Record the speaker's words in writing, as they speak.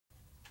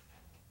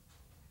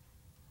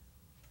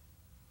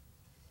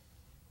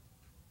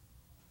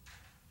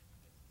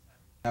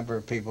Number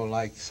of people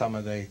like some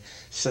of the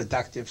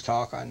seductive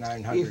talk on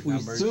 900 If we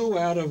numbers. threw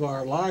out of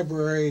our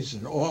libraries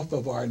and off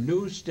of our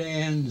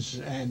newsstands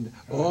and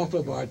off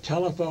of our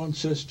telephone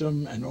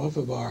system and off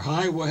of our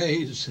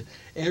highways,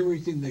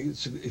 everything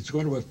it's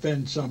going to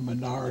offend some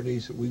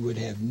minorities, we would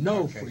have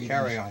no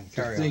freedom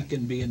to think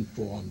and be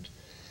informed.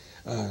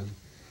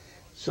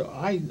 So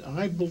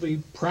I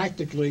believe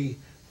practically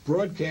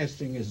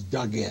broadcasting is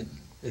dug in.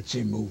 It's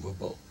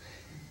immovable.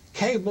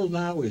 Cable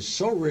now is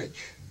so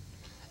rich,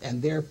 and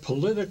their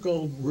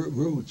political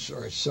roots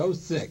are so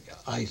thick.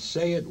 I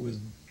say it with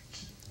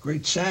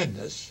great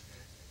sadness.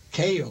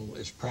 Cable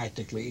is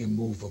practically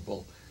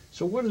immovable.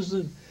 So what is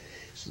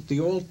the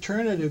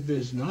alternative?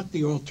 Is not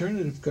the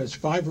alternative, because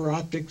fiber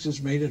optics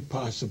has made it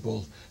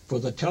possible for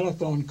the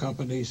telephone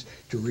companies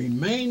to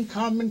remain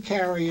common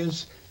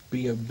carriers,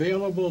 be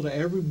available to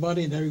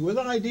everybody and with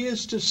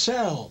ideas to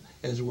sell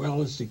as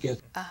well as to get.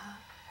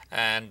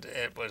 And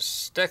it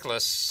was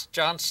Nicholas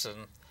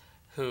Johnson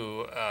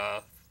who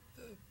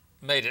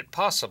made it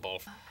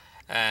possible.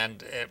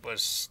 And it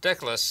was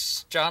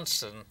Nicholas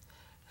Johnson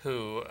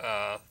who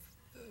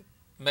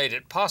made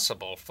it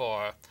possible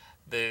for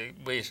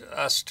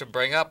us to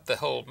bring up the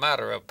whole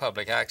matter of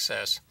public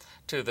access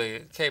to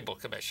the Cable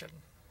Commission.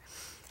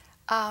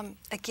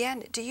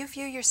 Again, do you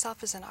view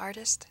yourself as an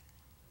artist?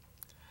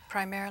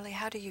 Primarily,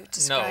 how do you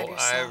describe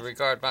yourself? No, I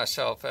regard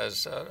myself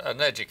as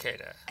an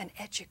educator. An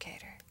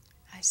educator.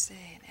 I see,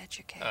 an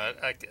educator.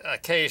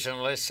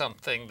 Occasionally,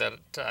 something that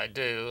I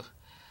do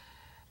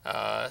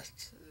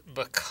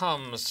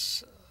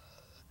becomes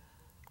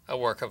a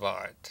work of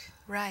art.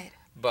 Right.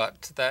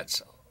 But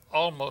that's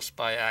almost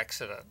by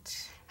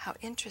accident. How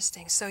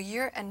interesting. So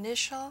your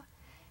initial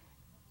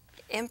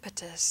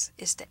impetus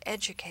is to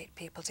educate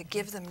people, to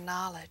give them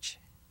knowledge.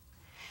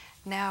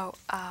 Now,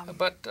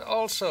 but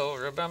also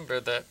remember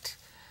that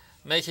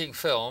making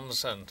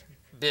films and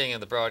being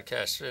in the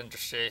broadcast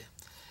industry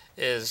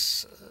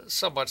is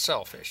somewhat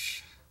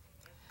selfish.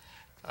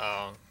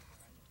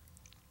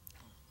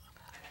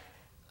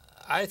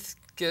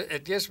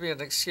 It gives me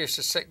an excuse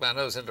to stick my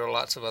nose into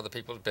lots of other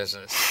people's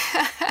business.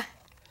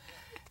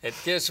 It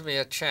gives me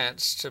a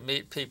chance to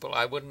meet people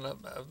I wouldn't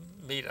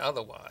meet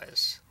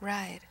otherwise.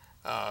 Right.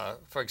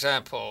 For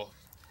example,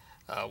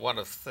 one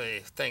of the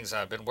things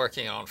I've been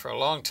working on for a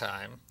long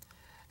time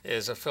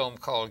is a film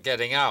called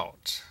Getting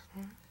Out,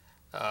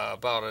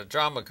 about a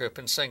drama group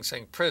in Sing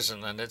Sing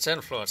prison and its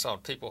influence on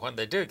people when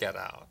they do get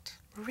out.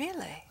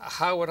 Really?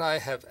 How would I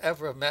have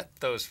ever met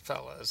those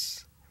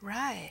fellas?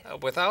 Right.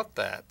 Without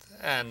that.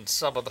 And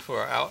some of them who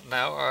are out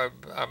now are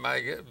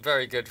my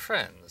very good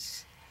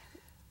friends.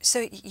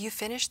 So you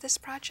finished this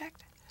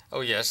project?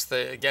 Oh yes,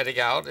 the Getting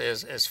Out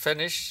is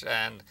finished,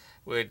 and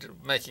we're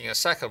making a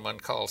second one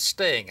called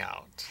Staying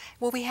Out.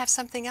 Well, we have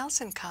something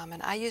else in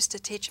common. I used to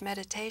teach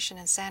meditation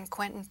in San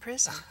Quentin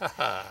prison.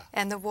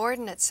 And the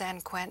warden at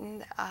San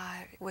Quentin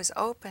was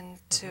open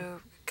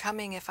to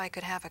coming if I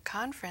could have a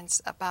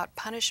conference about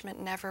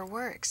punishment never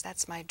works.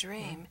 That's my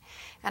dream.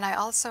 And I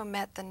also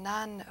met the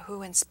nun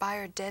who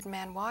inspired Dead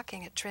Man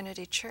Walking at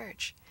Trinity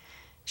Church.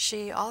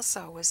 She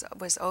also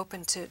was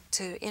open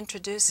to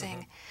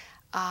introducing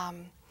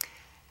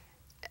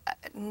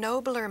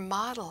nobler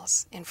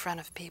models in front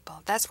of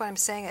people. That's what I'm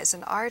saying. As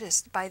an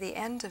artist, by the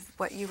end of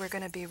what you were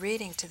going to be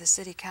reading to the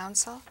City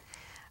Council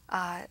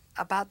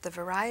about the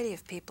variety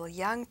of people,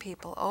 young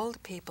people,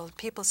 old people,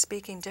 people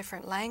speaking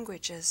different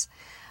languages,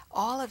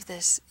 all of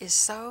this is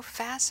so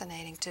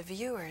fascinating to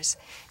viewers.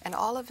 And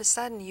all of a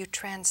sudden you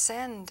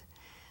transcend,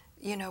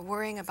 you know,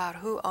 worrying about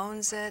who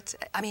owns it.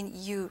 I mean,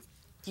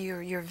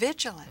 you're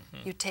vigilant.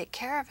 You take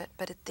care of it.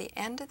 But at the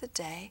end of the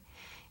day,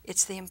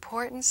 it's the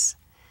importance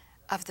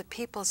of the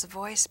people's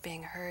voice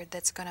being heard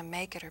that's going to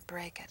make it or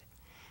break it.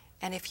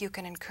 And if you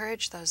can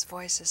encourage those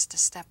voices to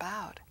step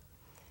out,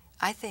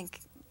 I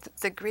think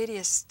the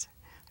greediest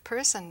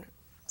person's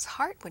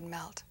heart would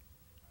melt.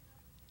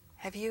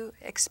 Have you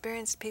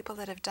experienced people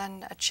that have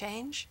done a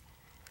change?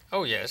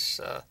 Oh yes,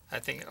 I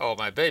think all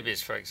my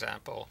babies, for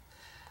example,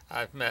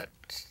 I've met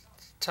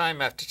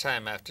time after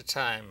time after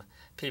time.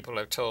 People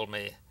have told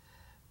me,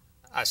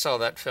 I saw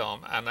that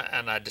film and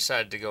I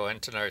decided to go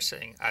into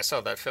nursing. I saw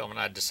that film and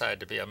I decided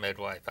to be a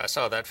midwife. I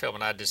saw that film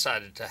and I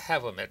decided to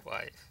have a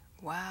midwife.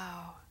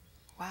 Wow,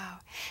 wow.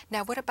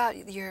 Now what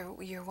about your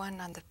one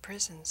on the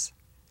prisons?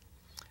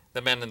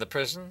 The men in the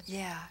prison?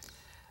 Yeah.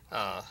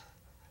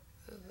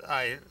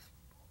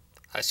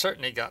 I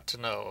certainly got to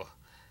know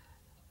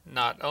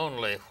not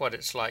only what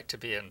it's like to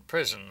be in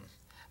prison,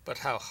 but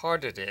how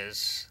hard it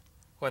is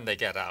when they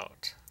get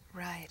out.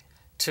 Right.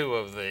 Two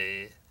of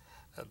the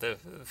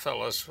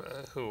fellows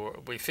who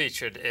we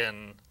featured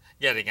in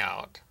Getting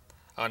Out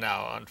are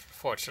now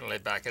unfortunately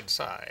back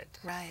inside.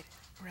 Right,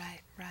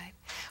 right, right.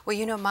 Well,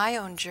 you know, my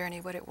own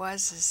journey, what it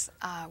was is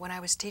when I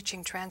was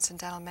teaching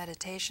Transcendental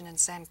Meditation in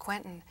San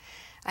Quentin,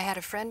 I had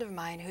a friend of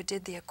mine who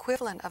did the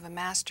equivalent of a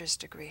master's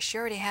degree. She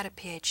already had a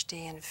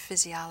PhD in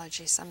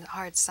physiology, some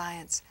hard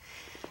science,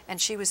 and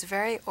she was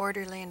very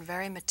orderly and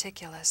very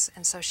meticulous,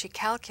 and so she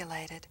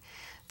calculated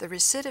the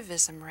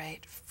recidivism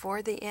rate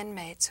for the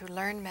inmates who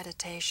learned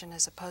meditation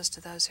as opposed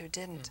to those who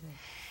didn't.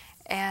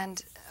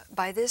 And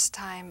by this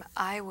time,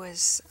 I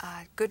was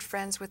good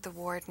friends with the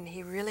warden.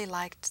 He really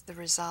liked the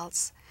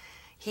results.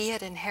 He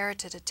had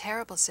inherited a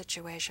terrible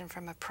situation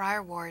from a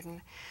prior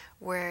warden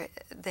where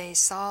they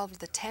solved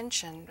the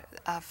tension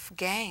of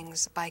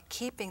gangs by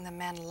keeping the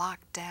men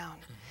locked down.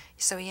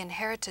 So he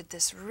inherited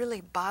this really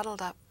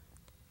bottled up,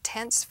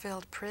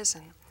 tense-filled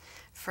prison.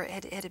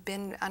 It had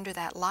been under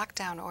that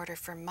lockdown order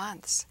for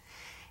months.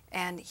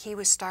 And he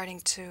was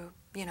starting to,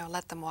 you know,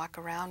 let them walk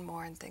around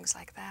more and things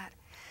like that.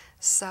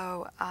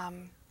 So,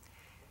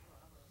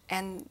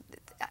 and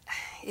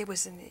it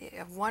was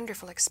a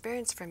wonderful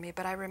experience for me,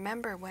 but I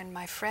remember when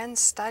my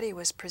friend's study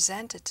was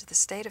presented to the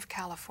state of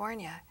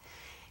California,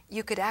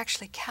 you could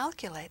actually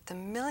calculate the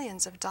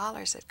millions of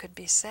dollars that could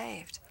be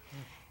saved.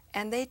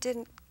 And they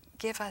didn't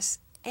give us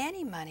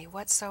any money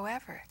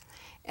whatsoever.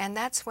 And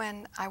that's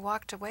when I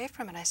walked away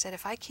from it. I said,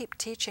 if I keep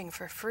teaching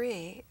for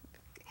free,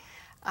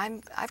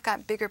 I've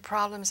got bigger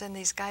problems than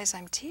these guys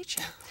I'm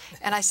teaching.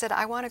 And I said,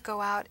 I want to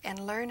go out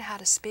and learn how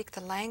to speak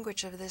the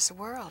language of this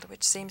world,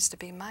 which seems to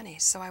be money.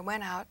 So I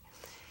went out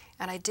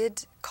and I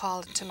did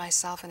call to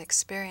myself an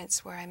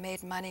experience where I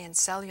made money in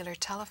cellular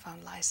telephone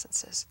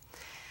licenses.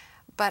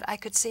 But I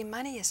could see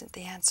money isn't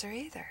the answer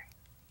either,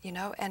 you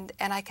know, and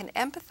I can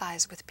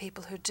empathize with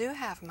people who do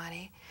have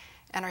money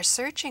and are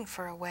searching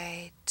for a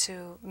way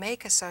to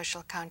make a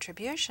social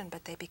contribution,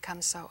 but they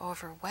become so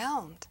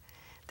overwhelmed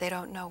they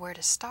don't know where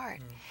to start.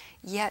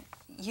 Yet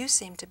you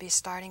seem to be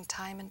starting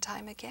time and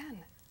time again.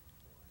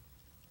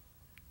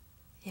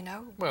 You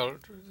know? Well,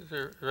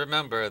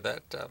 remember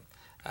that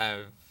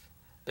I've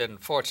been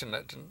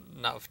fortunate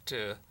enough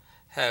to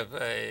have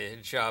a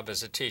job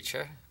as a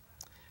teacher,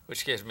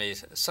 which gives me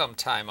some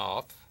time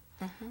off.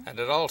 And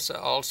it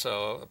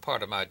also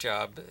part of my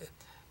job,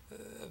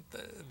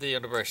 the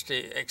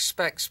university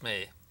expects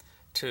me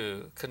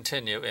to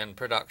continue in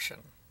production.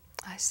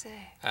 I see.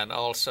 And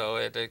also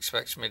it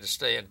expects me to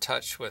stay in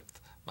touch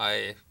with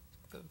my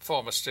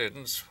former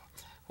students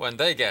when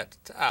they get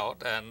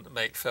out and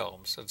make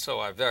films. And so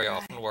I very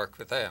often work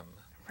with them.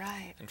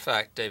 Right. In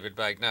fact, David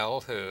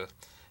Bagnell, who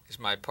is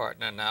my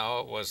partner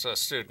now, was a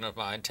student of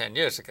mine 10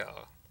 years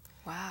ago.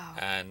 Wow.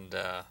 And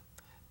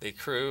the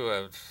crew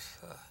of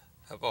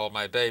All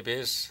My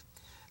Babies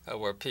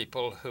were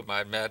people whom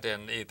I met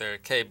in either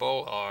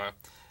cable or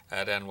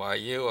at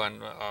NYU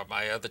or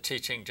my other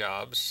teaching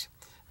jobs.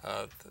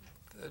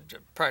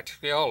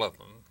 Practically all of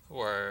them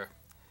were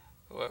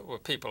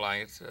people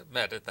I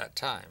met at that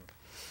time.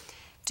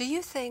 Do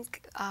you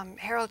think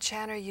Harold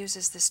Channer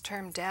uses this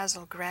term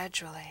dazzle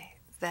gradually,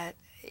 that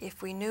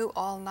if we knew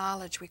all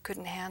knowledge we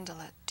couldn't handle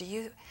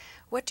it?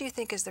 What do you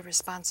think is the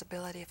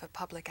responsibility of a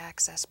public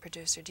access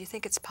producer? Do you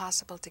think it's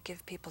possible to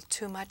give people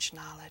too much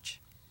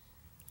knowledge?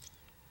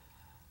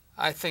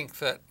 I think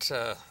that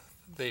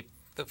the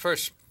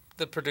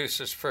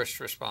producer's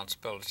first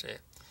responsibility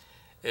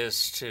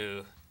is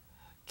to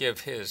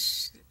give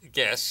his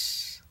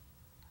guests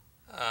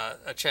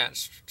a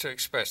chance to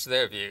express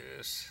their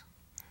views.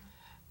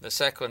 The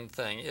second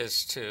thing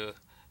is the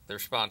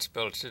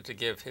responsibility to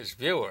give his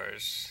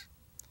viewers,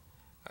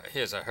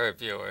 his or her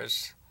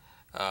viewers,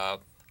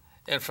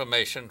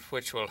 information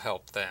which will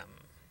help them.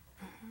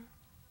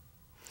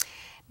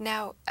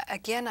 Now,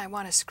 again, I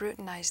want to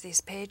scrutinize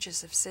these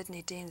pages of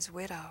Sidney Dean's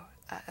widow,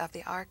 of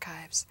the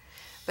archives.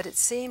 But it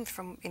seemed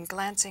in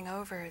glancing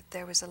over,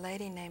 there was a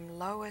lady named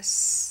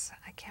Lois,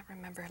 I can't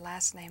remember her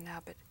last name now,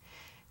 but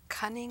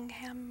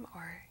Cunningham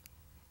or...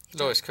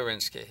 Lois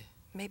Korinsky.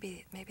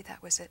 Maybe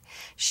that was it.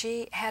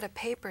 She had a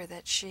paper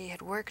that she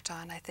had worked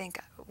on, I think,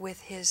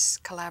 with his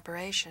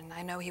collaboration.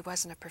 I know he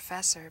wasn't a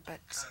professor, but...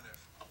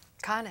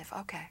 Conniff,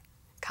 okay.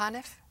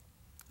 Conniff?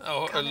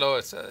 Oh,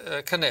 Lois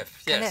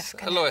Caniff, yes.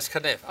 Caniff. Lois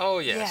Caniff. Oh,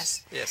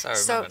 yes. Yes, I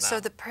remember now. So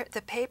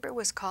the paper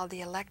was called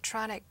The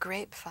Electronic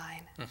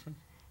Grapevine.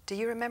 Do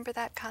you remember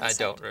that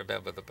concept? I don't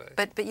remember the book.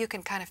 But you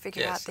can kind of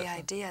figure out the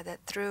idea that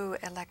through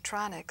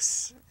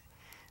electronics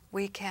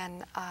we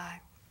can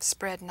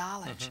spread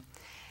knowledge.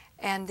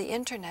 And the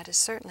internet has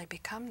certainly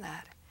become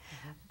that.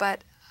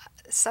 But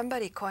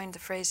somebody coined the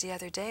phrase the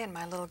other day in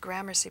my little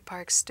Gramercy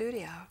Park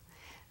studio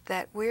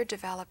that we're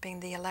developing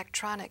the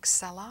electronic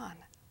salon.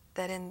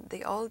 That in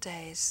the old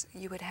days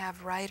you would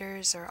have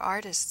writers or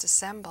artists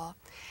assemble,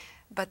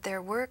 but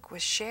their work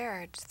was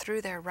shared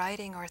through their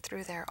writing or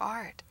through their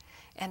art.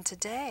 And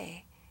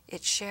today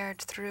it's shared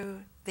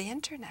through the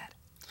internet.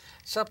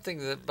 Something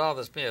that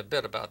bothers me a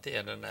bit about the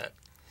internet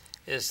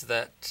is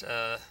that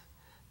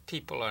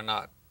people are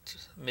not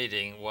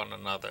meeting one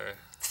another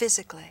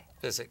physically.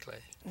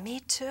 Me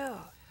too.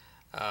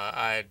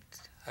 I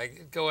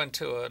go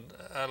into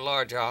a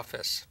large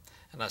office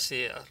and I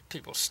see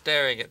people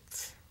staring at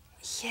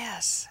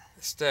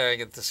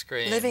the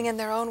screen, living in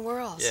their own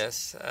worlds.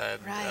 Yes,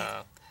 and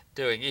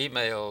doing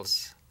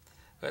emails.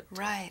 But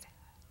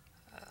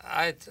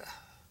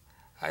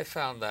I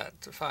find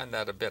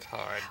that a bit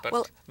hard, but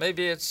Well,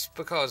 maybe it's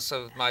because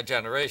of my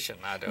generation.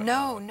 I don't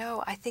know.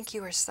 No, I think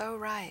you are so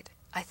right.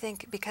 I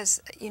think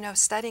because, you know,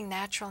 studying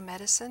natural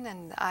medicine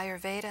and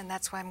Ayurveda, and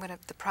that's why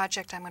the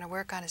project I'm going to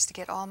work on is to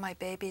get all my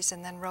babies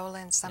and then roll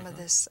in some of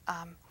this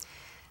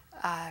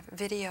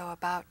video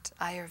about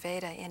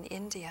Ayurveda in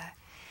India,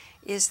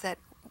 is that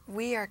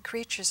we are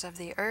creatures of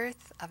the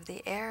earth, of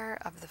the air,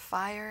 of the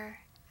fire,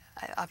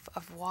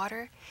 of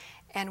water,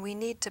 and we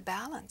need to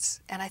balance.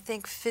 And I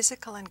think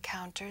physical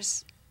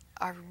encounters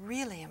are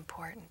really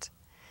important.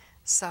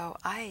 So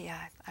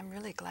I'm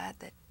really glad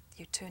that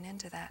you tune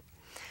into that.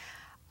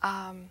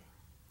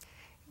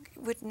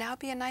 Would now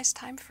be a nice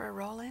time for a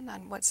roll-in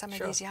on what some of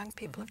these young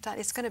people have done?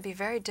 It's going to be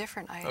very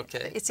different.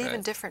 It's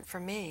even different for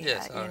me.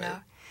 Yes, you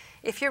know.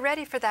 If you're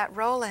ready for that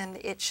roll-in,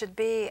 it should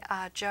be,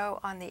 Joe,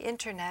 on the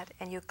internet,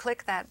 and you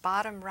click that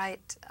bottom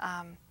right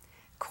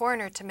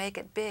corner to make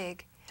it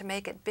big,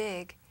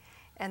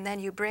 and then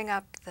you bring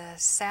up the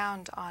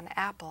sound on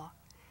Apple,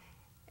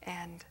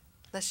 and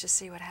let's just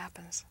see what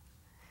happens.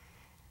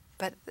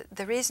 But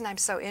the reason I'm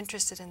so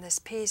interested in this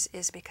piece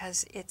is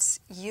because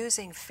it's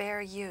using fair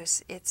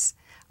use. It's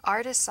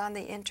artists on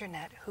the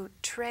internet who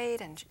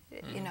trade and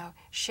you know,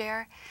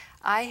 share.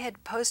 I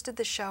had posted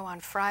the show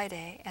on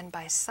Friday, and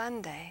by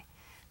Sunday,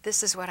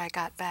 this is what I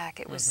got back.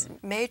 It was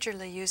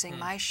majorly using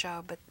my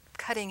show, but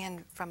cutting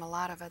in from a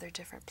lot of other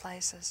different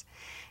places.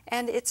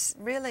 And it's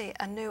really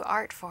a new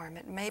art form.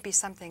 It may be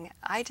something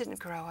I didn't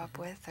grow up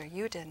with, or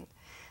you didn't,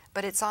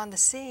 but it's on the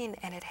scene,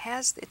 and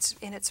it's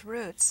in its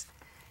roots.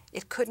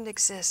 It couldn't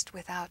exist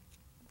without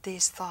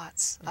these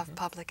thoughts of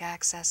public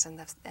access and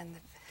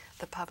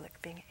the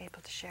public being able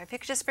to share. If you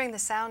could just bring the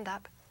sound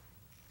up.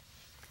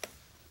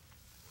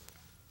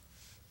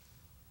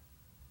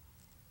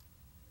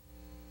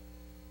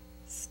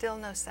 Still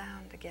no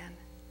sound again.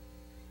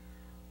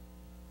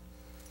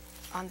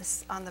 On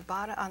the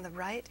bottom, on the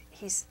right,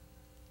 he's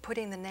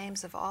putting the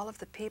names of all of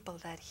the people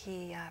that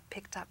he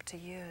picked up to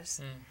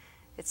use.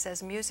 It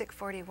says, Music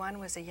 41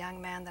 was a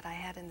young man that I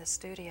had in the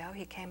studio.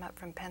 He came up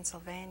from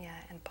Pennsylvania,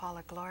 and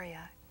Paula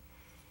Gloria.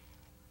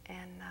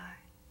 And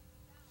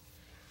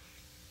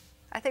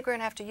I think we're going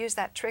to have to use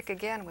that trick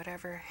again,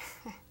 whatever.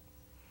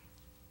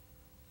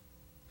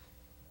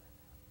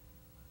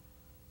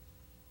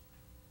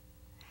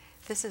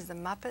 This is the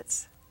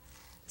Muppets.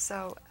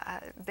 So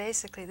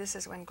basically, this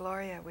is when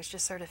Gloria was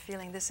just sort of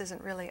feeling this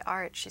isn't really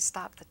art. She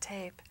stopped the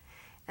tape.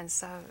 And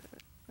so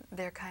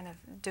they're kind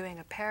of doing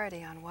a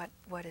parody on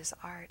what is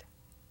art.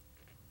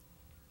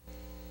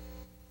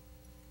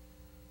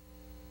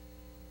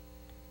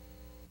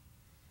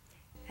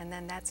 And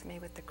then that's me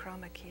with the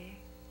chroma key.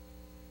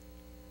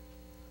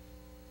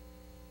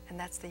 And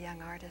that's the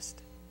young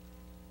artist.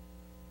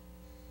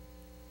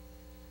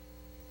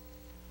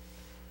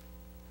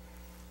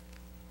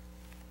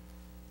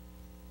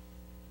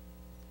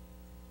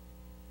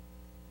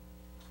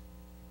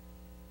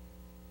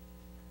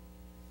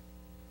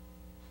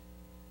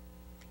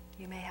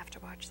 You may have to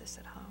watch this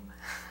at home.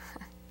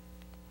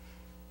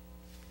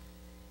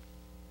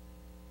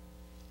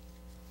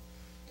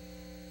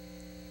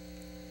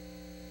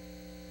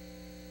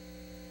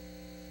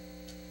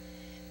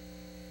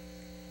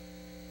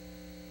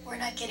 We're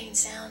not getting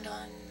sound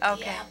on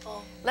the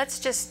Apple. Let's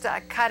just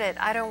cut it.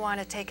 I don't want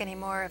to take any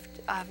more of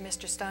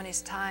Mr.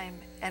 Stoney's time,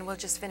 and we'll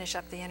just finish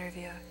up the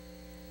interview.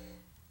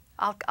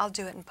 I'll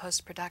do it in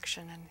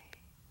post-production, and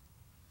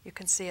you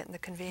can see it in the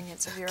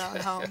convenience of your own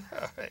home.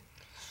 All right.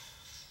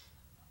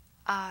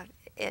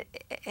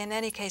 In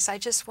any case, I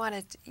just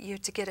wanted you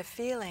to get a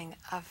feeling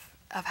of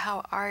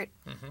how art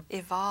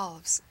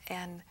evolves.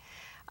 And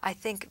I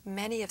think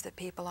many of the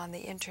people on the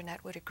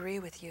internet would agree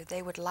with you.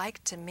 They would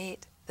like to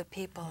meet the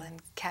people in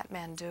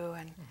Kathmandu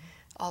and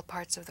all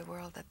parts of the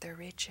world that they're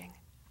reaching.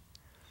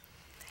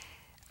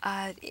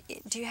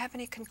 Do you have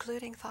any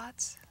concluding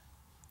thoughts?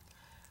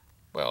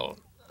 Well,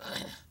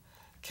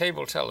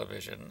 cable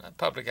television,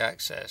 public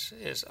access,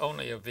 is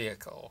only a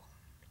vehicle.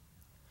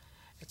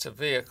 It's a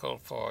vehicle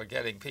for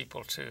getting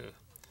people to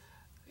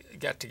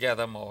get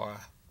together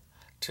more,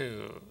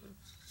 to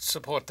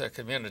support their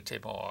community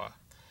more.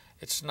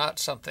 It's not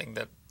something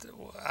that,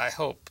 I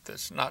hope,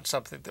 that's not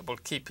something that will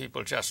keep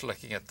people just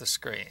looking at the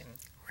screen.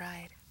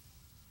 Right,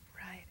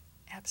 right,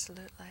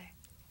 absolutely.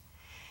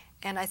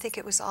 And I think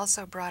it was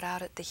also brought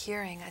out at the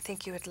hearing. I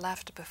think you had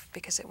left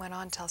because it went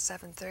on till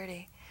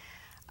 7:30.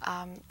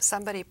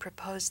 Somebody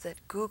proposed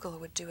that Google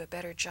would do a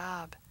better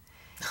job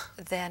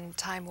than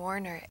Time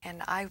Warner,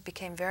 and I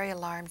became very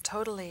alarmed,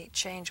 totally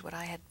changed what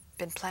I had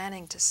been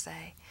planning to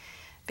say,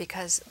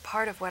 because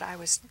part of what I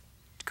was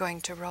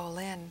going to roll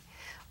in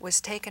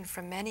was taken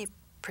from many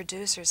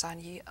producers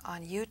on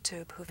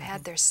YouTube who've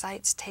had their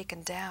sites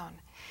taken down,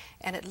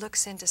 and it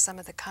looks into some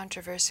of the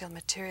controversial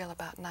material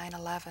about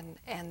 9/11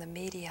 and the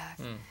media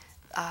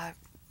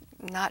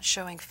not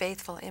showing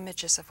faithful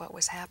images of what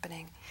was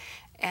happening.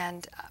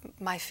 And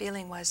my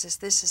feeling was,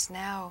 this is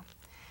now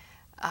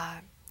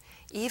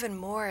even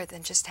more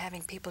than just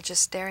having people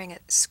just staring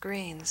at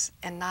screens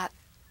and not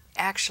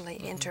actually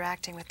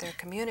interacting with their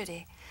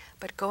community,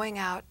 but going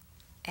out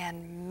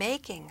and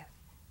making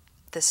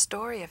the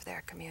story of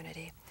their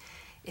community.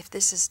 If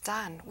this is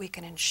done, we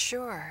can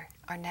ensure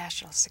our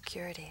national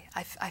security.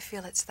 I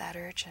feel it's that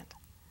urgent.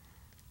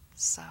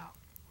 So.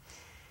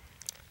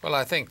 Well,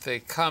 I think the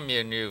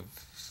commune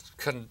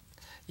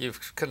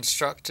you've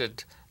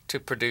constructed to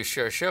produce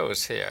your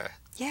shows here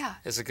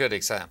is a good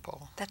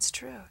example. That's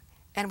true.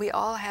 And we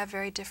all have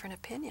very different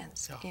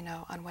opinions, you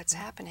know, on what's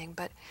happening.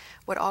 But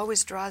what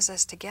always draws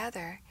us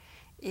together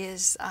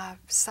is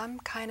some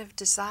kind of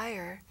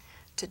desire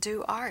to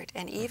do art,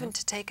 and even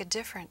to take a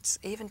difference,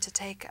 even to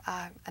take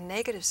a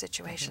negative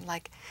situation.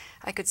 Like,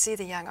 I could see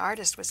the young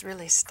artist was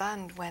really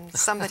stunned when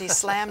somebody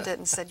slammed it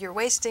and said, "You're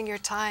wasting your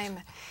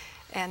time,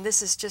 and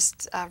this is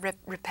just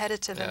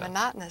repetitive and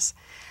monotonous."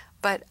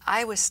 But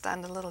I was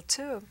stunned a little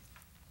too.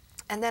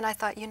 And then I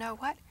thought, you know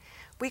what?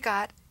 We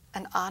got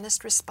an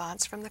honest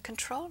response from the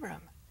control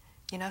room,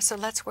 you know, so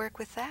let's work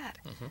with that.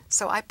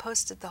 So I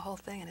posted the whole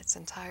thing in its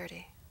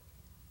entirety.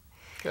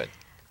 Good.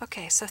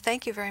 Okay, so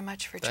thank you very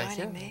much for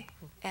joining me.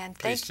 And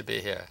pleased to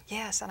be here.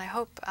 Yes, and I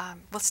hope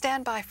we'll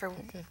stand by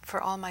for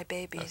All My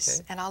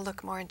Babies, and I'll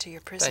look more into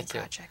your prison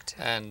project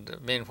too. And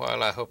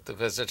meanwhile, I hope the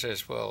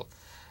visitors will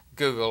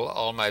Google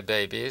All My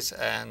Babies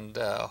and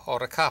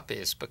order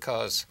copies,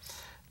 because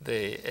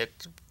the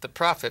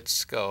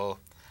profits go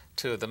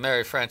to the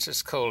Mary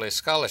Frances Coley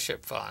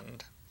Scholarship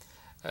Fund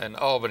in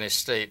Albany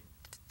State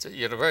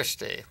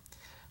University,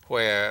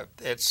 where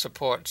it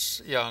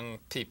supports young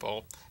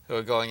people who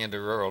are going into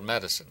rural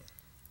medicine.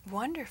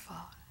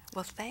 Wonderful.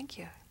 Well, thank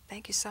you.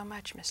 Thank you so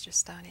much, Mr.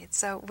 Stoney.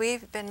 So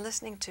we've been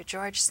listening to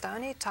George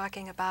Stoney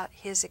talking about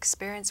his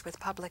experience with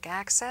public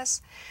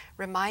access,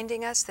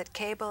 reminding us that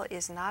cable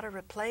is not a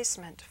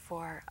replacement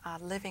for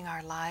living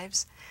our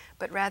lives,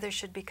 but rather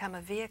should become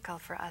a vehicle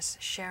for us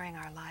sharing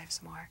our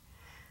lives more.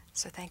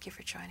 So thank you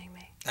for joining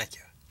me. Thank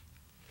you.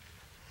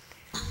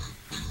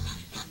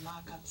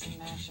 Mock-ups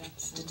and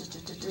mashups,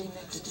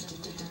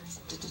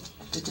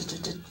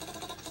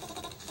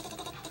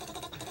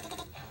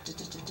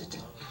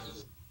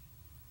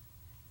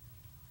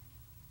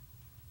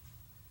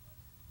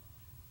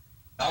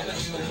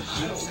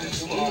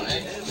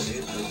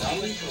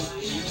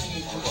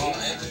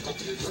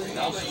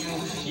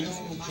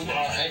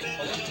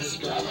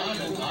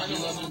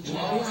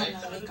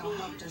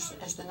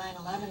 as the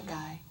 9/11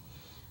 guy,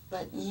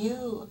 but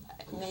you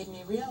made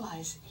me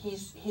realize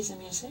he's a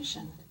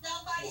musician.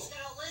 Nobody's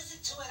gonna listen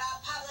to it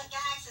on public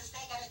access.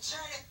 They gotta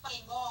turn it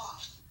fucking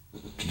off.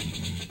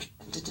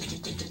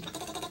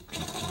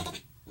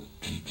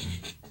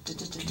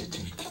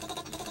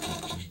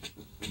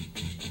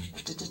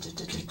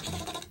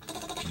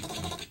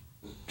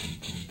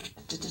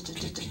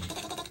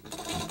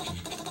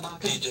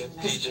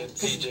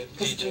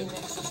 PJ.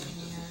 Remixes and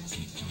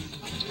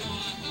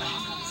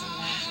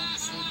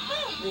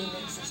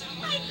mirrors.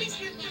 I think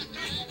you're just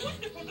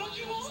wonderful, don't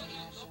you all?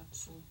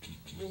 Mashups and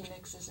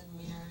remixes and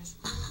mirrors.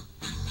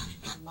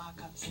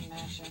 Mock-ups and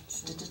mashups.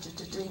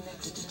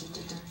 Remixes and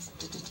mirrors.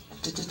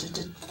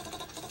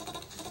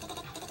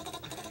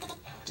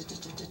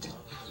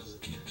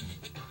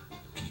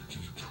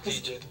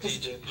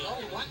 PJ.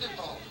 Oh,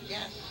 wonderful.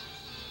 Yes.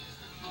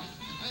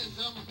 Hey,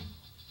 Selma.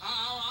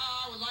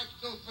 I would like to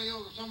do for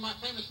you some of my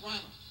famous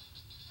rhymers.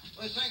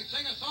 Let's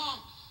sing a song.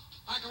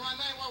 I can rhyme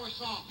any word with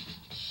song.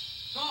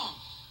 Song.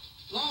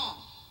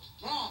 Long.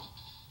 Wrong.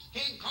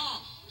 King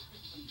Kong.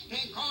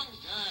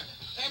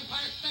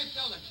 Empire State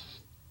Building.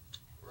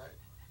 Right.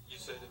 You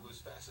said it was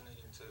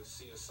fascinating to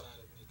see a side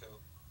of Nico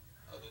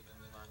other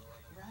than the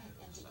 9/11. Right,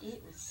 and to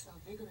eat was so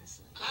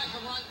vigorously. I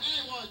can rhyme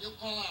any word you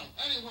call out.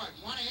 Any word.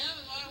 You want to hear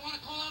it? You want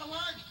to call out a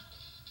word?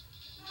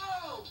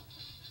 No.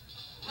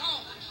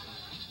 Oh.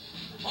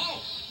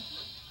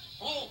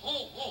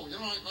 You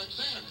know, like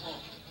Santa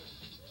Claus.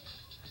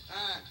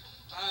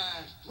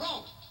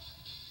 Row.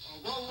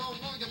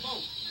 Row your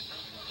boat.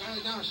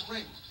 Carry down a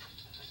stream.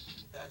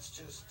 That's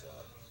just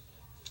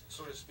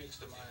sort of speaks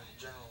to my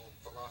general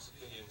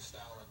philosophy and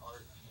style and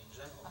art in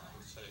general, I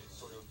would say.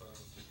 Sort of...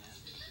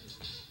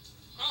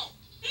 Oh.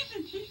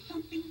 Isn't he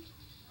something?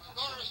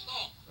 Go to a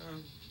stall.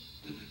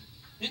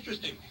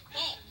 Interesting.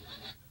 Oh.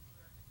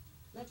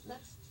 Let's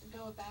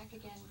go back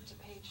again to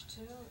page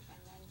 2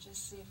 and then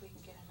just see if we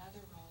can get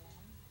another roll in.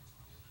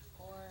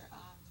 Or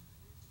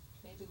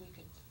maybe we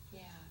could,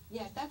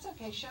 yeah, that's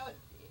okay. Show it.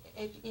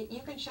 If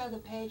you can show the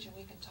page and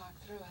we can talk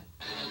through it.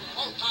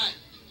 Oh, time.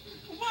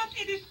 What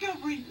a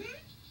discovery,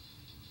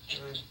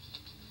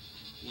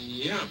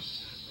 yeah.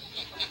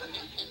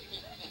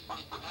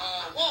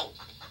 Whoa.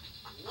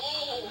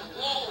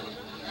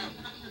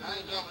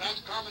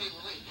 That's comedy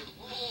relief.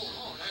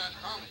 Whoa, that's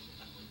comedy.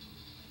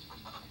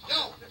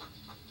 Yo.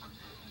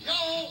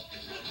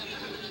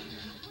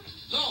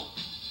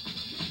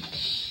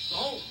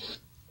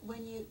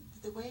 When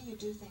the way you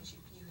do things,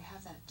 you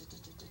have that.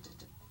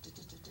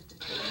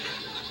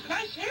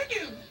 Nice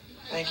hairdo.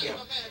 Thank you.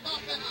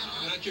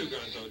 Not you,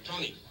 Gonzo.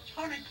 Tony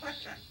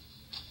Crusher.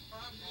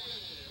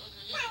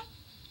 Well,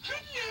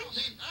 couldn't you?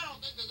 See, I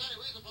don't think there's any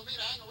reason for me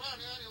to hang around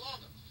here any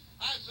longer.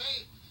 I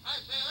say,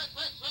 let's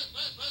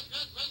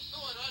do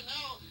it right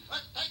now.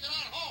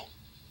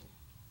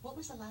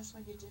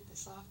 one you did, the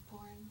soft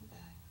porn?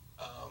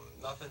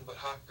 Nothing But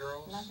Hot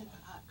Girls. Nothing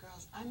But Hot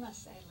Girls. I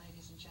must say,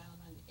 ladies and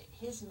gentlemen,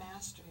 his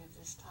mastery of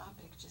this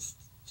topic just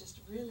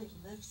really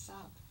lifts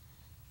up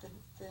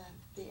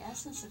the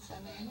essence of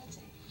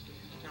femininity.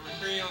 Camera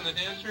 3 on the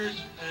dancers,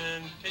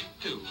 and take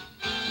 2.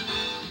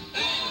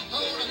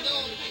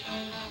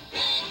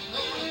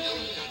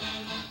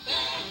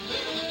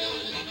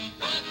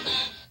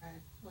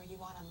 Where you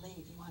want to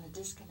leave, you want to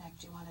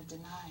disconnect, you want to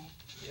deny.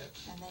 Yes.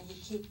 And then you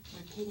keep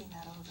repeating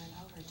that over and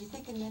over. Do you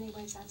think in many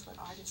ways that's what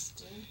artists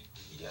do?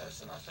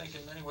 Yes, and I think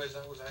in many ways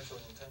that was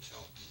actually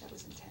intentional. That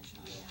was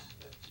intentional, yeah.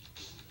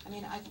 I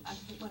mean,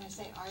 when I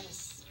say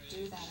artists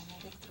do that, I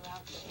think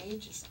throughout the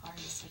ages,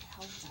 artists have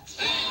helped us.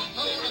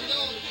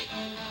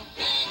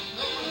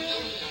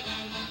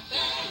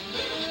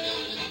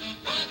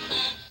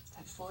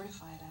 Have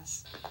fortified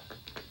us.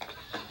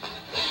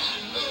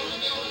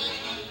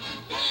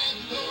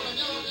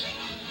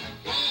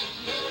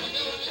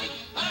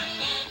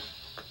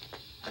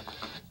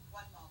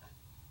 One moment.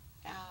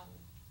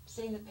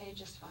 Seeing the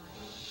page is fine.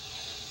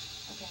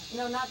 Okay.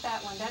 No, not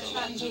that one. That's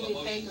not TV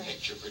fakery.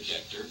 Picture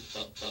projector,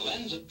 the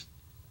lens of...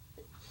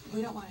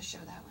 We don't want to show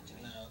that one, do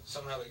we? No,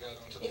 somehow they got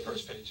onto the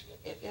first page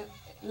again.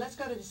 Let's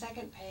go to the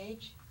second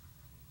page.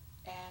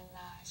 And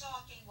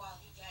Talking while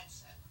he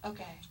gets it.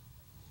 okay.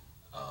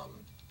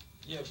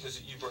 Yeah,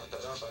 because you brought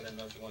that up. I didn't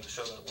know if you wanted to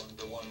show that one,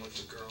 the one with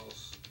the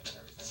girls and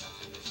everything.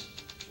 If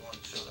you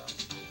wanted to show that one.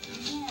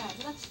 Yeah,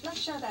 let's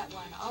show that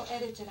one. I'll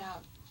edit it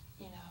out,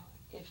 you know,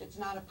 if it's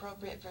not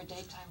appropriate for a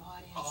daytime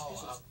audience.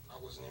 Oh, I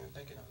wasn't even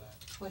thinking of that.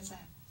 What's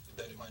that?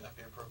 That it might not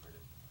be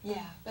appropriate.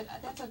 Yeah, but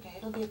that's okay.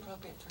 It'll be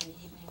appropriate for an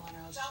evening one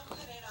or else. Don't put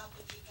it up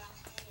if you got it.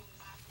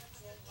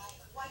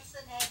 What's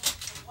the name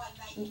of the one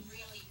that you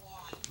really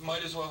want?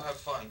 Might as well have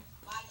fun.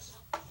 Might as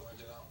well. You want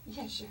to do that one?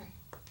 Yeah, sure.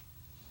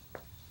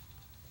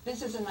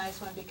 This is a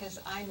nice one because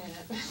I'm in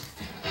it.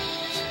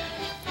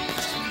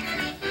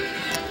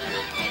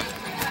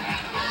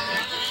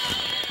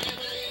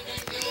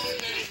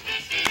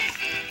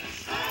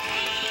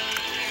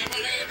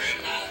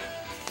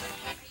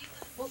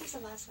 What was the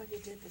last one you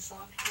did, the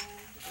soft porn?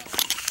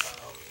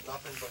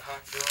 Nothing But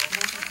Hot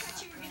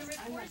Girls. You were going to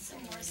record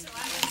some more, so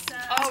I was...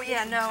 Oh,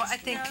 yeah, no, I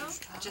think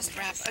just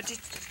wrap.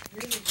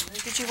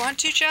 Did you want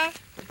to, Joe?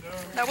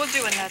 No, we'll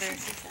do another.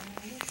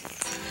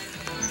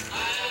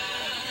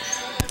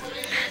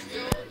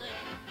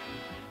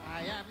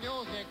 I have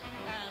music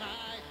and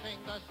I sing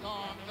the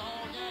songs,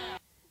 oh yeah.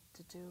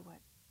 To do what?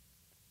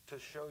 To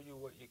show you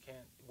what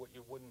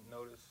you wouldn't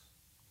notice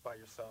by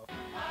yourself.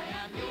 I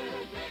have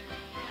music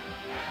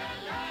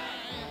and I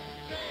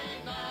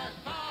sing the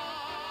songs.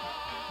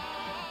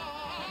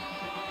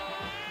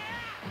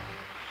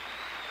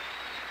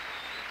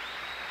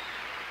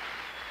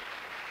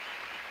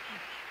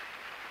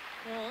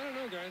 Well, I don't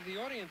know, guys. The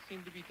audience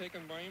seemed to be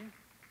taken by him.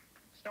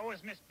 So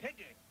is Miss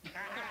Piggy. Okay.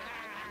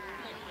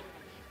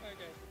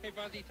 Hey,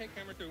 Buzzy, take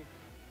camera 2.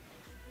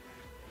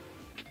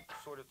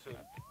 Sort of to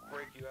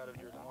break you out of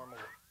your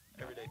normal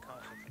everyday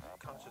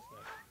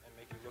consciousness and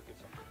make you look at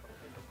something from a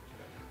different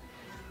perspective.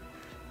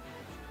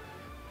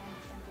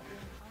 And to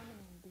bring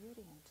harmony and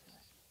beauty into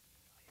it.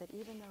 That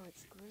even though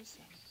it's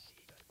gruesome,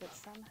 that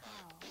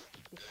somehow,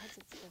 because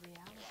it's the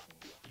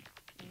reality,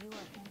 you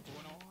are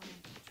entering more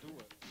into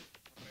it.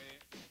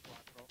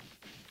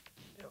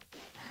 Yep.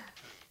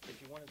 If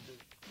you wanted to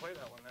play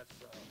that one, that's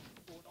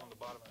on the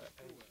bottom of that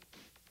page.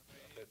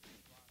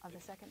 On the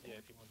second page? Yeah,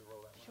 if you wanted to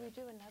roll that one. Should we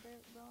do another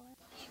roll?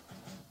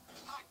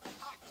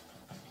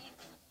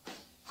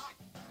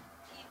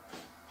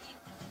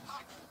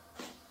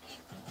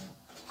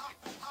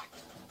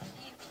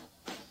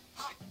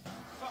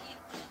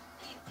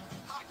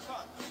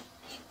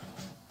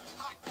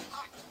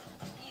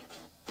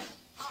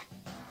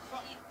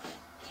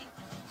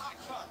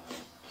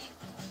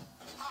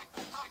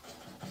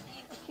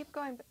 Keep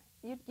going.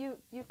 You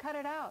cut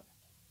it out.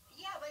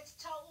 Yeah, but it's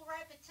total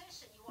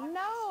repetition. You want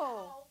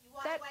No,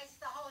 to waste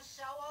the whole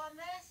show on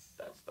this?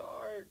 That's the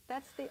art.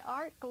 That's the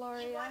art,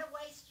 Gloria. You want to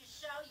waste your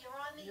show? You're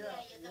on the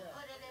air. You can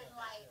put it in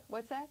like...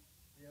 What's that?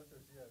 The answer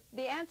is yes.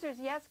 The answer is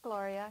yes,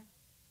 Gloria.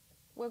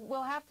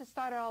 We'll have to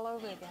start it all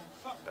over again.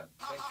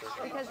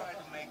 Because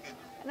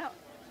no,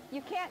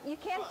 you can't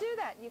do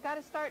that. You got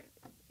to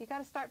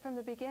start from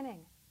the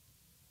beginning.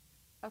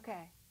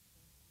 Okay,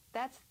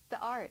 that's the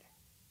art.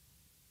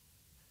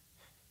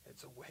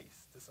 It's a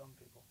waste to some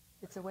people.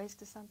 It's a waste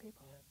to some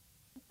people. Yeah.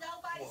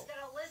 Nobody's going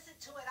to listen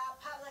to it on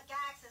public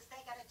access.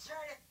 They got to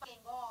turn it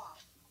fucking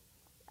off.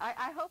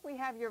 I hope we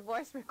have your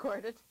voice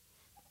recorded.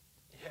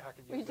 Yeah, I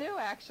could use that. We do,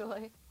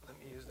 actually. Let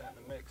me use that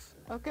in the mix.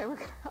 Okay,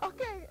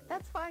 okay,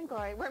 that's fine,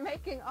 Gloria. We're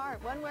making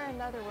art. One way or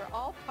another, we're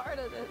all part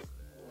of this.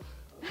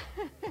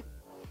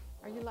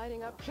 Are you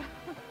lighting up, John?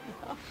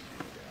 No.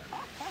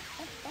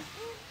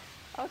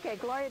 Okay,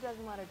 Gloria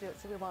doesn't want to do it,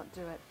 so we won't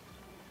do it.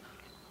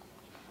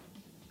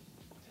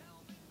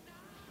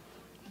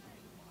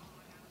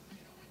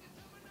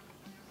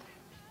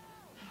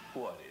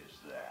 What is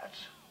that?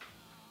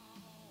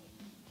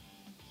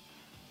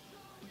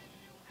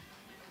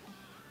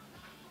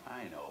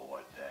 I know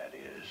what that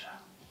is.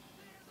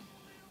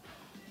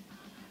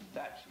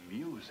 That's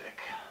music.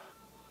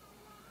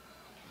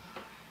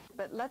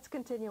 But let's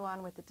continue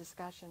on with the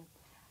discussion.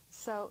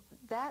 So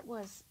that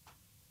was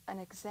an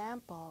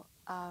example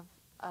of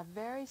a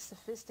very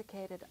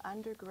sophisticated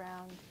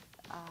underground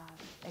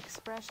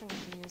expression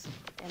of music.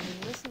 And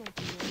in listening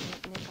to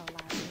you, Nico,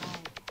 last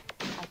night,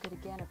 I could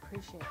again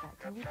appreciate that.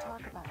 Can you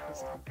talk about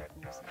this type of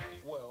music?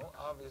 Well,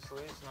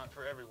 obviously, it's not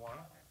for everyone.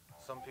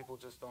 Some people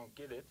just don't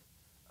get it.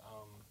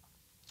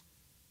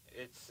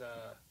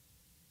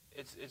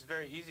 It's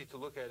very easy to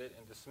look at it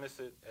and dismiss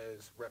it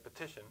as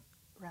repetition.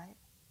 Right.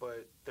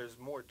 But there's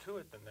more to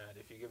it than that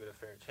if you give it a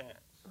fair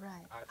chance.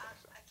 Right. I think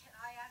so. Can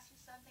I ask you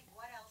something?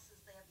 What else is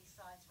there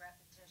besides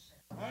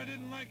repetition? I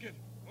didn't like it.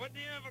 What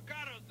do the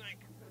avocado think?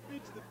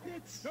 It's the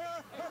pits.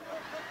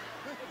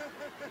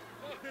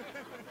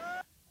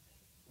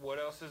 What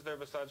else is there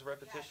besides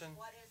repetition?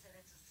 Yes, what is it?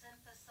 It's a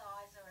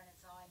synthesizer and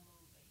it's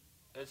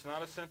iMovie. It's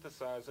not a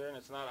synthesizer and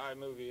it's not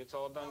iMovie. It's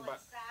all done by...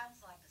 It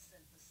sounds like a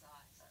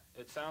synthesizer.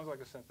 It sounds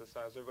like a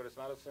synthesizer, but it's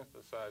not a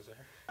synthesizer.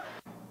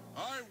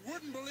 I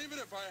wouldn't believe it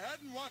if I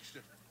hadn't watched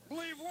it.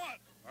 Believe what?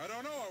 I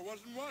don't know. I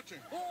wasn't watching.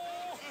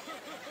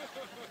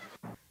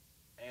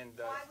 And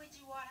why would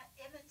you want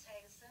to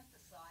imitate a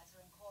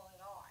synthesizer and call it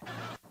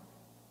art?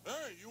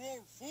 Hey, you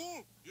old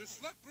fool! You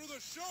slept through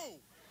the show.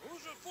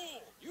 Who's a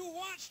fool? You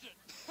watched it.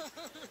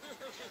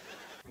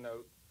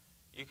 Note,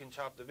 you can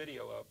chop the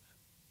video up,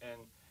 and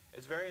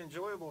it's very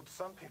enjoyable to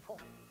some people.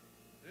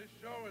 This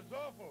show is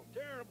awful.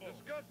 Terrible.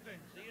 Disgusting.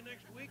 See you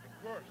next week.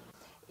 Of course.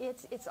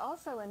 It's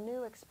also a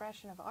new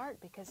expression of art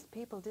because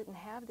people didn't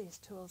have these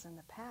tools in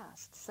the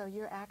past. So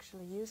you're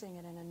actually using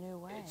it in a new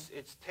way.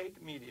 It's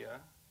take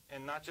media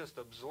and not just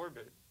absorb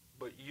it,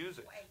 but use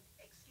it. Wait,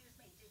 excuse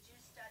me, did you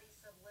study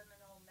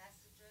subliminal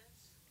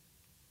messages?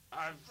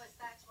 I've... Because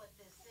that's what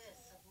this is,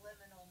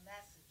 subliminal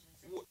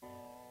messages.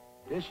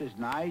 This is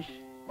nice.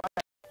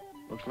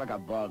 Looks like a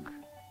bug.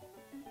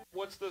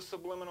 What's the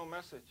subliminal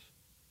message?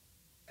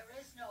 There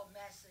is no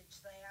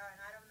message there, and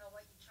I don't know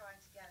what you're trying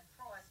to get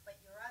across, but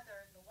your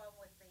other, the one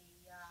with the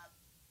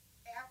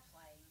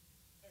airplane,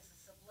 is a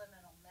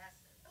subliminal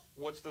message.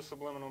 What's the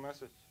subliminal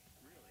message?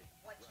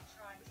 What you're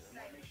trying to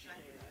say, which I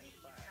believe,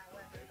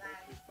 however,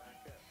 that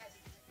message has,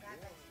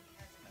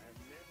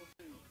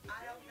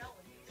 I don't know,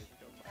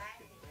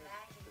 banging,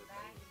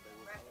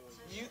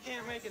 repetition. You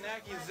can't make an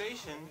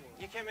accusation.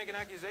 You can't make an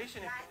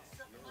accusation. That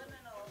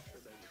subliminal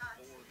is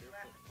constant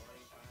repetition.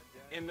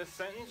 In the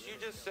sentence you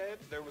just said,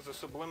 there was a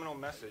subliminal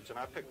message, and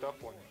I picked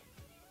up on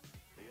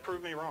it.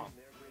 Prove me wrong.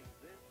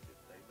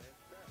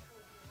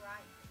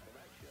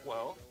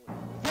 Well...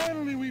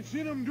 Finally, we've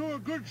seen him do a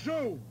good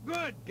show.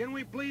 Good. Can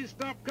we please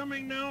stop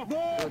coming now?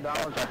 $2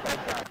 I paid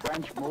for a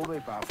French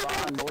movie, for a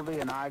foreign movie,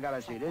 and I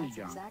gotta see this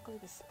junk. Exactly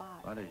the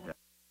spot. What is that?